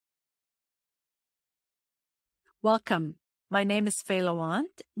Welcome. My name is Faye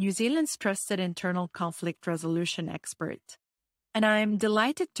Lawant, New Zealand's trusted internal conflict resolution expert, and I'm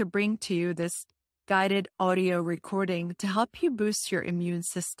delighted to bring to you this guided audio recording to help you boost your immune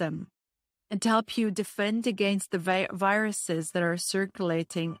system and to help you defend against the viruses that are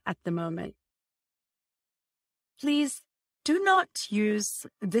circulating at the moment. Please do not use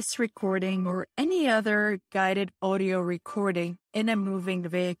this recording or any other guided audio recording in a moving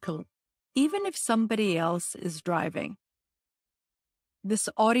vehicle, even if somebody else is driving. This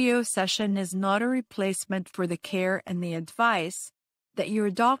audio session is not a replacement for the care and the advice that your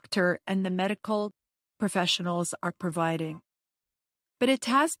doctor and the medical professionals are providing. But it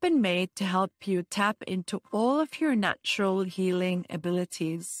has been made to help you tap into all of your natural healing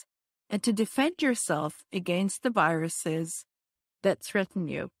abilities and to defend yourself against the viruses that threaten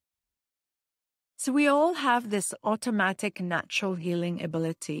you. So we all have this automatic natural healing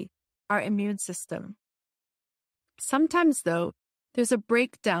ability, our immune system. Sometimes, though, there's a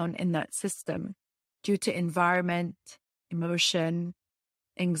breakdown in that system due to environment, emotion,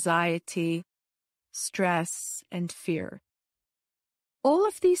 anxiety, stress, and fear. All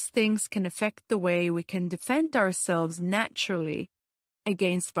of these things can affect the way we can defend ourselves naturally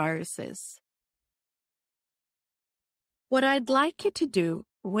against viruses. What I'd like you to do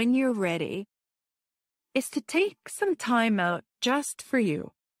when you're ready is to take some time out just for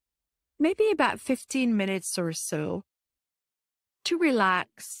you, maybe about 15 minutes or so, to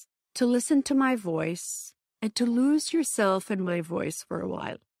relax, to listen to my voice, and to lose yourself in my voice for a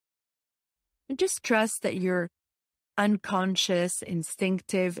while. And just trust that your unconscious,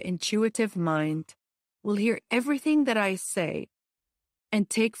 instinctive, intuitive mind will hear everything that I say and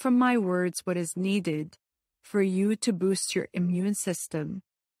take from my words what is needed for you to boost your immune system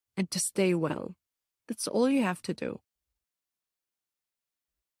and to stay well. That's all you have to do.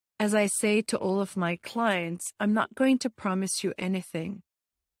 As I say to all of my clients, I'm not going to promise you anything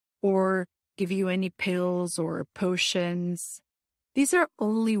or give you any pills or potions. These are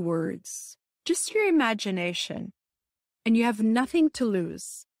only words, just your imagination, and you have nothing to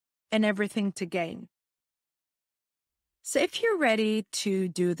lose and everything to gain. So if you're ready to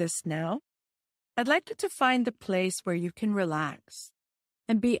do this now, I'd like you to find a place where you can relax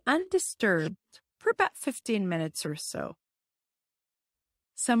and be undisturbed for about 15 minutes or so.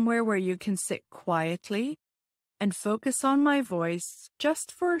 Somewhere where you can sit quietly and focus on my voice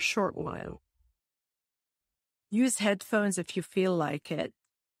just for a short while. Use headphones if you feel like it,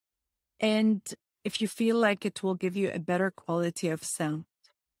 and if you feel like it will give you a better quality of sound.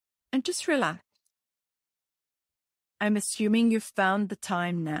 And just relax. I'm assuming you've found the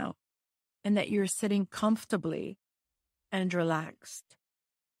time now and that you're sitting comfortably and relaxed.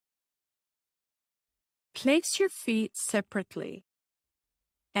 Place your feet separately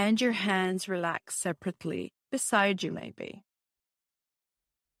and your hands relaxed separately beside you maybe.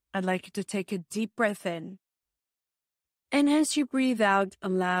 I'd like you to take a deep breath in. And as you breathe out,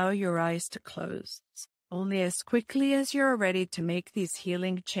 allow your eyes to close, only as quickly as you're ready to make these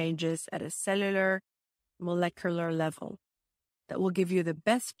healing changes at a cellular, molecular level that will give you the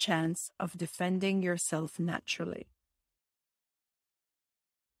best chance of defending yourself naturally.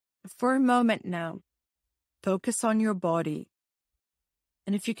 For a moment now, focus on your body.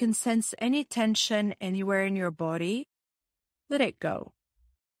 And if you can sense any tension anywhere in your body, let it go.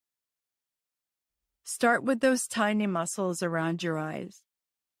 Start with those tiny muscles around your eyes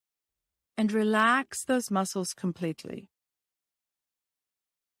and relax those muscles completely.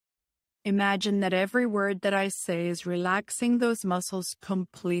 Imagine that every word that I say is relaxing those muscles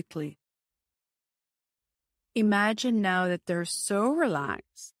completely. Imagine now that they're so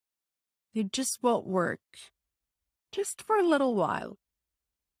relaxed, they just won't work, just for a little while.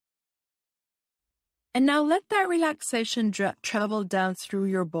 And now let that relaxation travel down through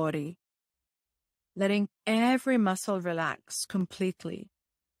your body, letting every muscle relax completely,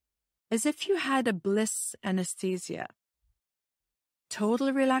 as if you had a bliss anesthesia.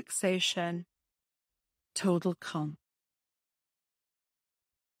 Total relaxation, total calm.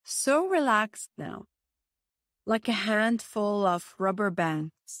 So relaxed now, like a handful of rubber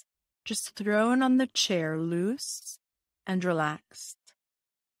bands, just thrown on the chair, loose and relaxed.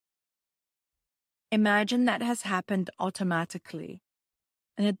 Imagine that has happened automatically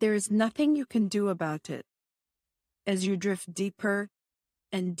and that there is nothing you can do about it as you drift deeper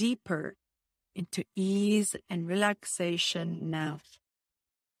and deeper into ease and relaxation now.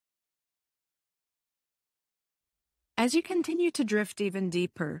 As you continue to drift even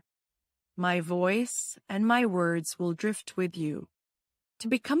deeper, my voice and my words will drift with you to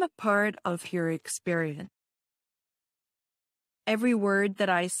become a part of your experience. Every word that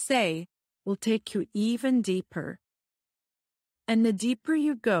I say will take you even deeper. And the deeper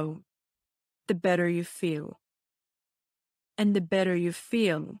you go, the better you feel. And the better you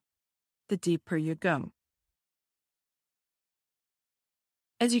feel, the deeper you go.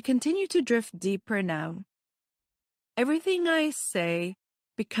 As you continue to drift deeper now, everything I say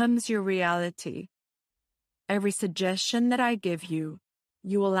becomes your reality. Every suggestion that I give you,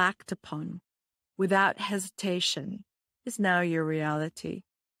 you will act upon without hesitation is now your reality.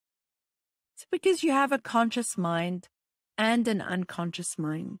 It's because you have a conscious mind and an unconscious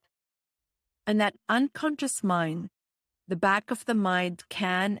mind. And that unconscious mind, the back of the mind,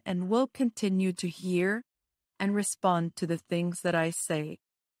 can and will continue to hear and respond to the things that I say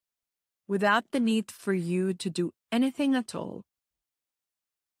without the need for you to do anything at all.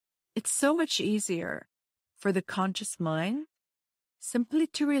 It's so much easier for the conscious mind simply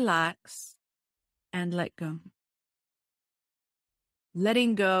to relax and let go.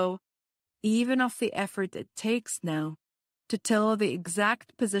 Letting go even of the effort it takes now to tell the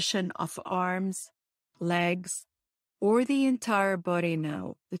exact position of arms, legs, or the entire body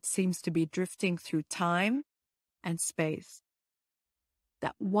now that seems to be drifting through time and space.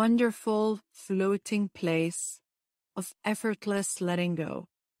 That wonderful floating place of effortless letting go.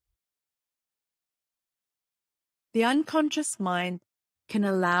 The unconscious mind can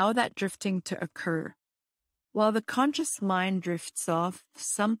allow that drifting to occur, while the conscious mind drifts off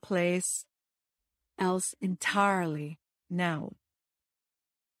someplace else entirely now.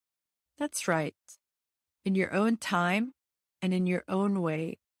 That's right. In your own time and in your own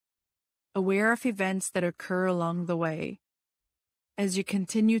way, aware of events that occur along the way, as you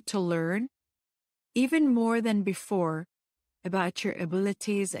continue to learn, even more than before, about your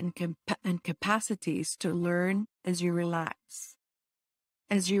abilities and capacities to learn as you relax.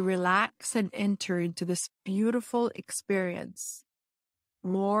 As you relax and enter into this beautiful experience,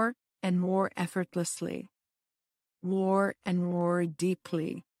 more and more effortlessly, more and more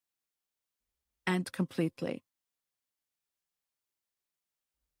deeply and completely.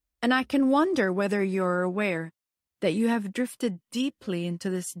 And I can wonder whether you're aware that you have drifted deeply into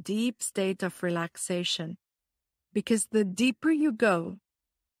this deep state of relaxation, because the deeper you go,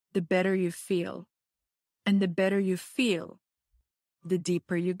 the better you feel. And the better you feel, the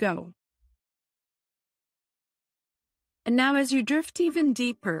deeper you go. And now as you drift even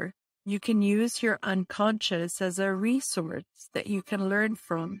deeper, you can use your unconscious as a resource that you can learn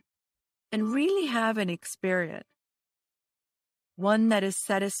from and really have an experience, one that is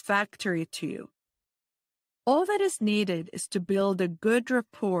satisfactory to you. All that is needed is to build a good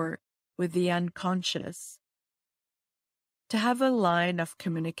rapport with the unconscious, to have a line of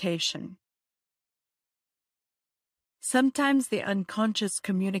communication. Sometimes the unconscious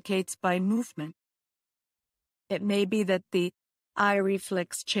communicates by movement. It may be that the eye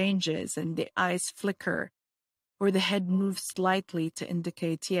reflex changes and the eyes flicker, or the head moves slightly to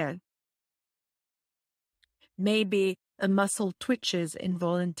indicate yes. Maybe a muscle twitches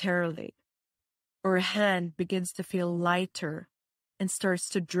involuntarily, or a hand begins to feel lighter and starts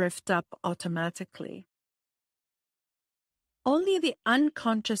to drift up automatically. Only the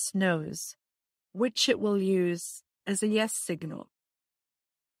unconscious knows which it will use as a yes signal.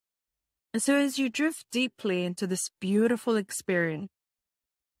 And so as you drift deeply into this beautiful experience,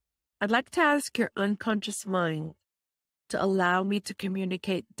 I'd like to ask your unconscious mind to allow me to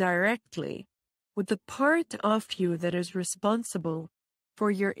communicate directly with the part of you that is responsible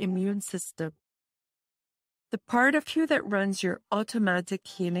for your immune system, the part of you that runs your automatic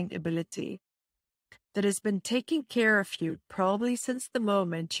healing ability, that has been taking care of you probably since the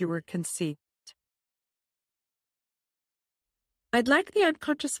moment you were conceived. I'd like the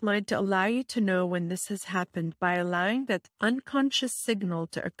unconscious mind to allow you to know when this has happened by allowing that unconscious signal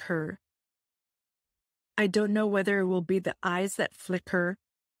to occur. I don't know whether it will be the eyes that flicker,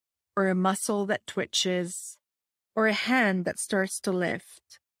 or a muscle that twitches, or a hand that starts to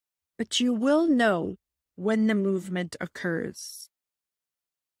lift, but you will know when the movement occurs.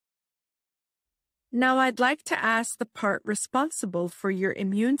 Now I'd like to ask the part responsible for your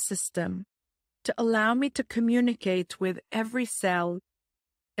immune system to allow me to communicate with every cell,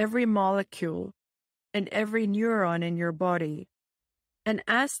 every molecule, and every neuron in your body, and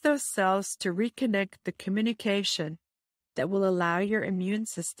ask those cells to reconnect the communication that will allow your immune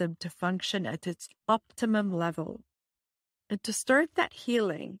system to function at its optimum level, and to start that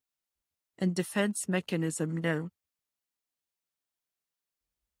healing and defense mechanism now.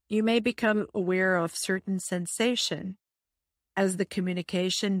 You may become aware of certain sensation as the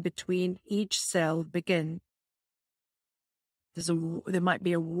communication between each cell begins. There might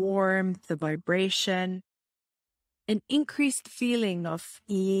be a warmth, a vibration, an increased feeling of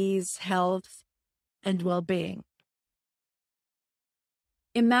ease, health, and well-being.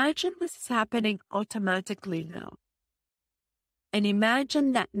 Imagine this is happening automatically now. And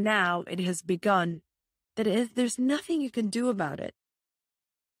imagine that now it has begun, there's nothing you can do about it.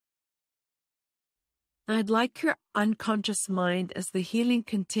 I'd like your unconscious mind, as the healing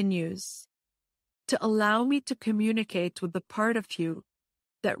continues, to allow me to communicate with the part of you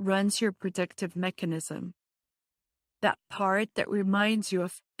that runs your protective mechanism, that part that reminds you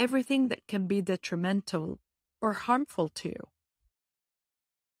of everything that can be detrimental or harmful to you.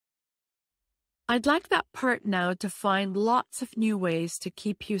 I'd like that part now to find lots of new ways to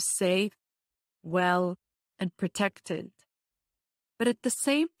keep you safe, well, and protected, but at the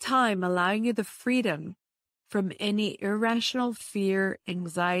same time allowing you the freedom from any irrational fear,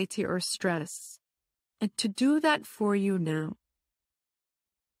 anxiety, or stress, and to do that for you now.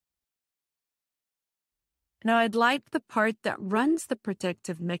 Now, I'd like the part that runs the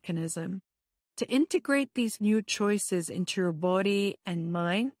protective mechanism to integrate these new choices into your body and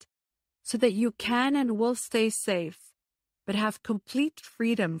mind so that you can and will stay safe, but have complete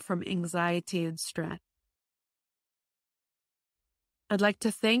freedom from anxiety and stress. I'd like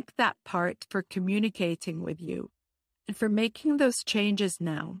to thank that part for communicating with you and for making those changes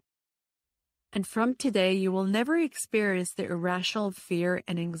now. And from today, you will never experience the irrational fear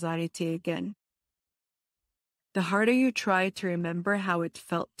and anxiety again. The harder you try to remember how it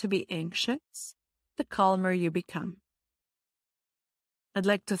felt to be anxious, the calmer you become. I'd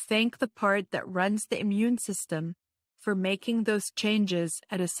like to thank the part that runs the immune system for making those changes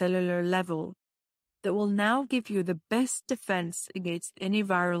at a cellular level that will now give you the best defense against any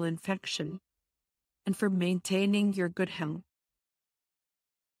viral infection and for maintaining your good health.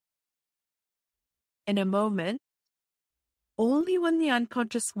 In a moment, only when the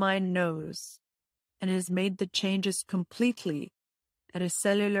unconscious mind knows and has made the changes completely at a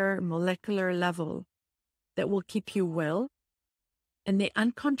cellular, molecular level that will keep you well, and the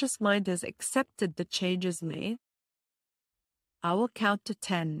unconscious mind has accepted the changes made, I will count to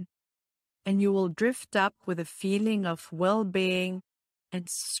 10, and you will drift up with a feeling of well-being and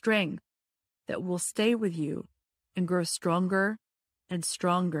strength that will stay with you and grow stronger and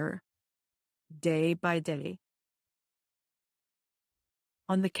stronger day by day.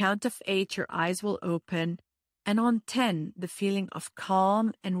 On the count of 8, your eyes will open, and on 10, the feeling of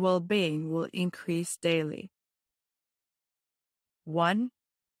calm and well-being will increase daily. 1,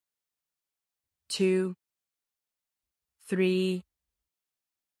 2, 3,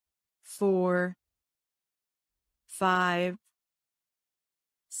 4, 5,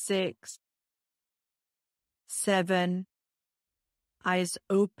 6, 7, eyes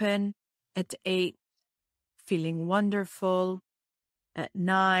open at 8, feeling wonderful. At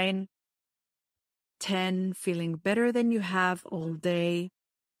 9, 10, feeling better than you have all day.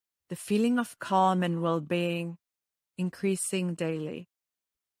 The feeling of calm and well-being increasing daily.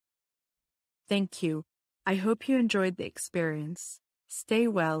 Thank you. I hope you enjoyed the experience. Stay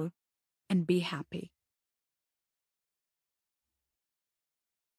well and be happy.